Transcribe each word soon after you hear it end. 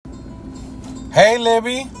Hey,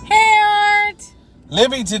 Libby. Hey, Art.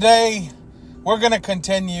 Libby, today we're going to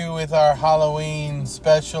continue with our Halloween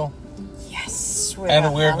special. Yes,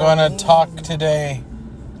 And we're going to talk today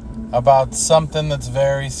about something that's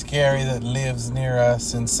very scary that lives near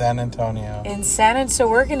us in San Antonio. So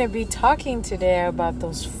we're going to be talking today about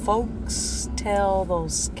those folks tell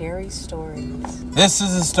those scary stories. This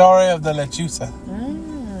is the story of the Lechuza.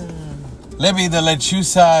 Libby, the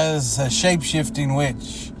Lechuza is a shape-shifting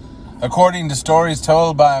witch, according to stories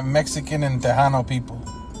told by Mexican and Tejano people.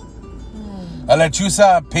 A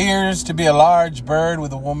Lechuza appears to be a large bird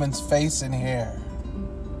with a woman's face and hair.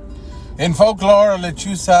 In folklore, a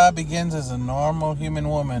Lechuza begins as a normal human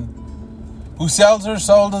woman who sells her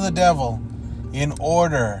soul to the devil in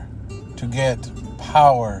order to get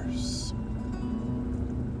powers.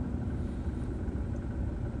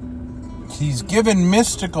 She's given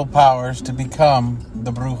mystical powers to become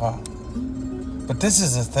the Bruja. But this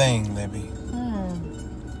is the thing, Libby.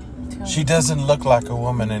 She doesn't look like a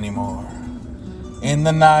woman anymore. In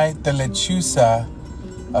the night, the Lechuza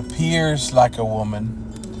appears like a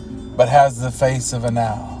woman, but has the face of an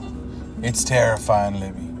owl. It's terrifying,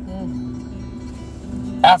 Libby.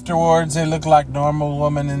 Afterwards, they look like normal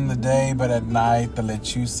women in the day, but at night, the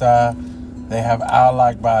Lechuza, they have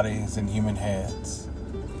owl-like bodies and human heads.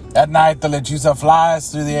 At night, the Lechuza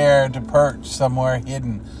flies through the air to perch somewhere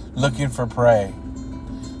hidden, looking for prey.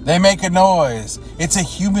 They make a noise. It's a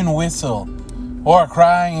human whistle or a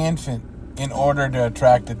crying infant in order to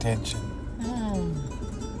attract attention.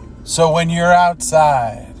 So when you're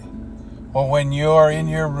outside or when you're in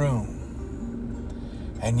your room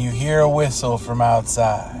and you hear a whistle from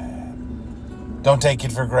outside, don't take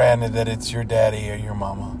it for granted that it's your daddy or your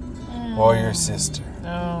mama or your sister.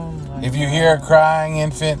 If you hear a crying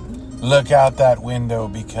infant, look out that window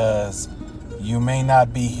because you may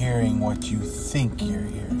not be hearing what you think you're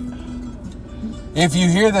hearing. If you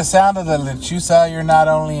hear the sound of the Lechuza, you're not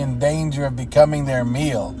only in danger of becoming their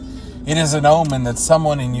meal, it is an omen that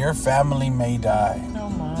someone in your family may die. Oh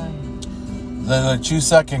my. The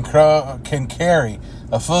Lechuza can carry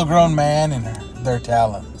a full-grown man in their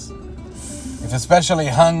talons. If especially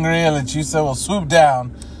hungry, a Lechuza will swoop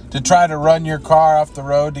down to try to run your car off the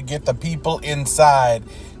road to get the people inside.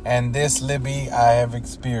 And this, Libby, I have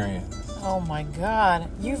experienced. Oh my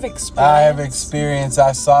God. You've experienced? I have experienced.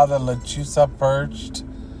 I saw the Lechuza perched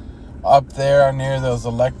up there near those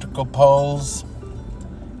electrical poles.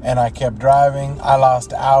 And I kept driving. I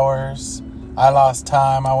lost hours. I lost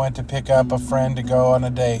time. I went to pick up a friend to go on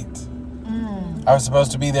a date. I was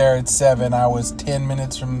supposed to be there at 7. I was 10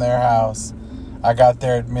 minutes from their house. I got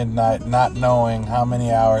there at midnight, not knowing how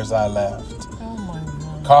many hours I left. Oh my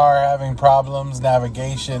God. Car having problems,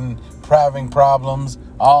 navigation having problems,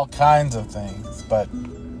 all kinds of things. But,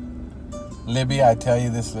 Libby, I tell you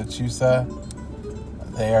this, Lechuza,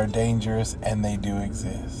 they are dangerous and they do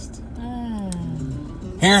exist.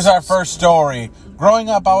 Here's our first story. Growing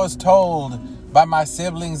up, I was told by my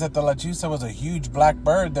siblings that the Lechuza was a huge black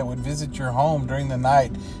bird that would visit your home during the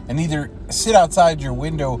night and either sit outside your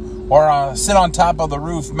window or sit on top of the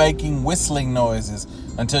roof making whistling noises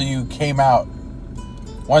until you came out.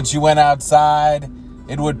 Once you went outside,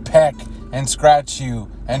 it would peck and scratch you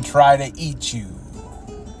and try to eat you.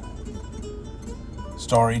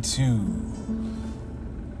 Story 2.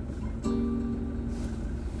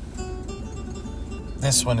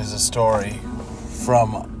 This one is a story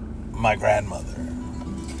from my grandmother.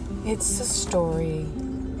 It's the story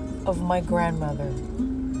of my grandmother.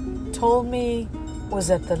 Told me was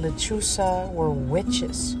that the Lechuza were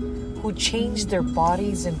witches who changed their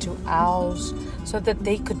bodies into owls so that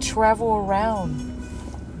they could travel around.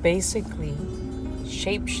 Basically,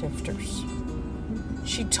 shapeshifters.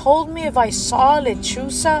 She told me if I saw a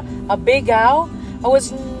Lechuza, a big owl, I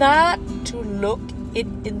was not to look it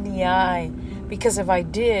in the eye, because if I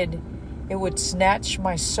did, it would snatch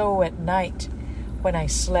my soul at night when I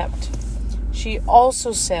slept. She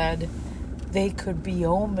also said they could be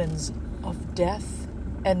omens of death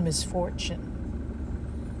and misfortune.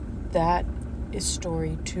 That is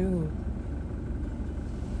story 2.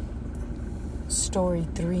 Story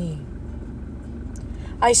 3.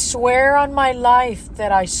 I swear on my life that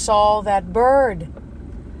I saw that bird.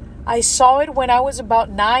 I saw it when I was about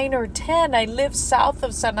 9 or 10. I lived south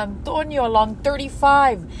of San Antonio along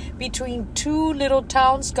 35 between two little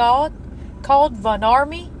towns called Van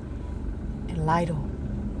Army and Lido.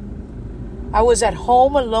 I was at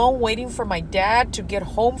home alone waiting for my dad to get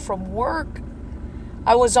home from work.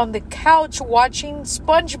 I was on the couch watching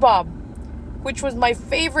SpongeBob, which was my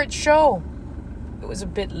favorite show. It was a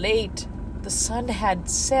bit late. The sun had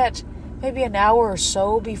set maybe an hour or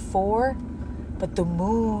so before, but the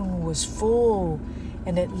moon was full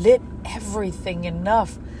and it lit everything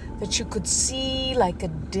enough that you could see like a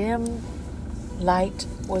dim light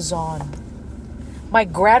was on. My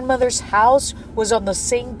grandmother's house was on the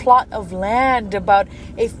same plot of land about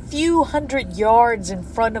a few hundred yards in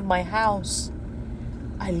front of my house.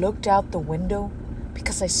 I looked out the window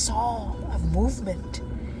because I saw a movement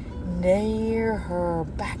near her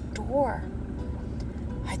back door.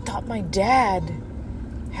 I thought my dad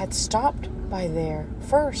had stopped by there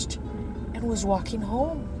first and was walking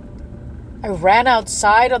home. I ran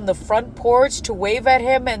outside on the front porch to wave at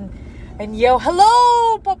him and yell,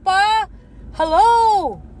 "Hello, Papa!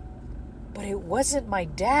 Hello!" But it wasn't my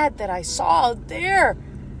dad that I saw out there.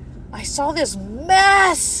 I saw this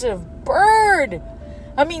massive bird.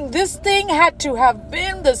 I mean, this thing had to have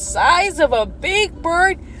been the size of a big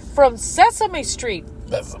bird from Sesame Street.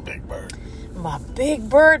 That's a big bird. My big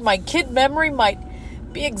bird, my kid memory might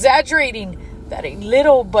be exaggerating that a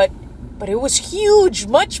little, but it was huge,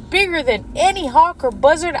 much bigger than any hawk or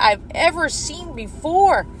buzzard I've ever seen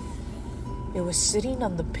before. It was sitting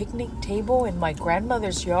on the picnic table in my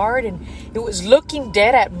grandmother's yard, and it was looking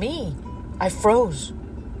dead at me. I froze,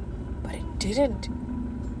 but it didn't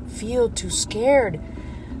feel too scared.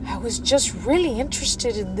 I was just really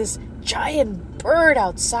interested in this giant bird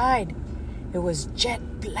outside. It was jet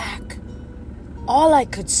black. All I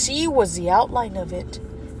could see was the outline of it,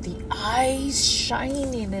 the eyes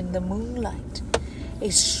shining in the moonlight. I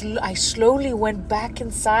slowly went back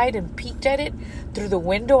inside and peeked at it through the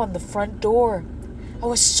window on the front door. I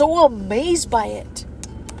was so amazed by it.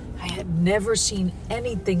 I had never seen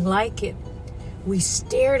anything like it. We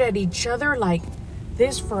stared at each other like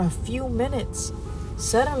this for a few minutes.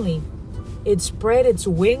 Suddenly, it spread its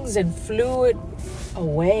wings and flew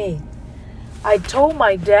away. I told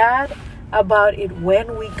my dad about it when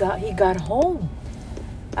he got home,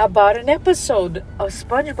 about an episode of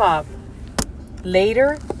SpongeBob.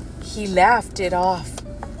 Later, he laughed it off,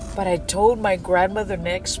 but I told my grandmother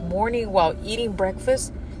next morning while eating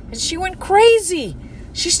breakfast, and she went crazy.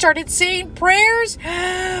 She started saying prayers,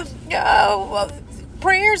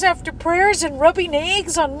 prayers after prayers, and rubbing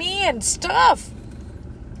eggs on me and stuff.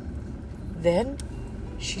 Then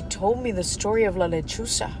she told me the story of La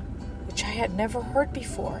Lechuza, which I had never heard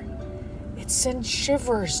before. It sent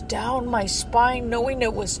shivers down my spine knowing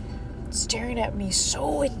it was staring at me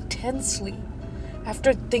so intensely.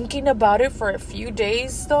 After thinking about it for a few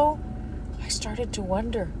days, though, I started to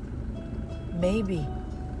wonder, maybe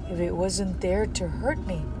if it wasn't there to hurt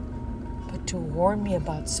me, but to warn me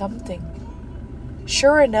about something.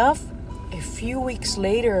 Sure enough, a few weeks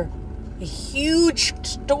later, a huge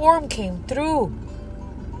storm came through.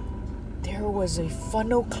 There was a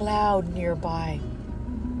funnel cloud nearby.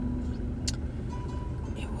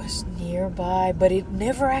 It was nearby, but it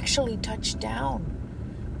never actually touched down.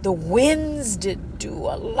 The winds did do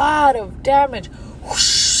a lot of damage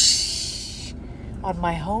whoosh, on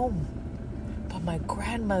my home, but my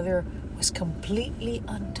grandmother was completely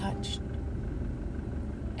untouched.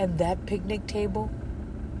 And that picnic table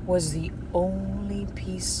was the only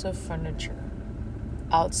piece of furniture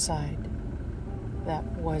outside that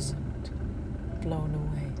wasn't blown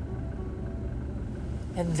away.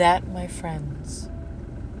 And that, my friends,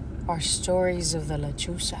 are stories of the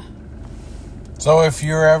Lechuza. So if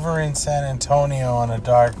you're ever in San Antonio on a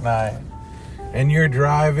dark night and you're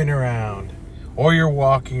driving around or you're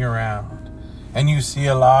walking around and you see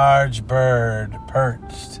a large bird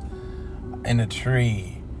perched in a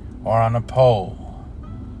tree or on a pole,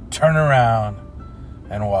 turn around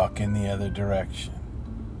and walk in the other direction.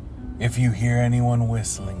 If you hear anyone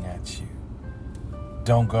whistling at you,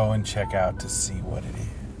 don't go and check out to see what it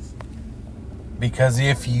is. Because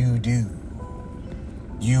if you do,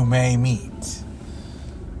 you may meet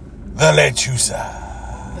the Lechuza.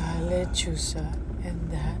 The Lechuza.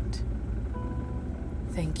 And that,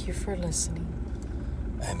 thank you for listening.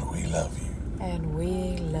 And we love you. And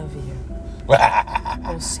we love you.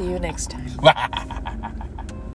 We'll see you next time.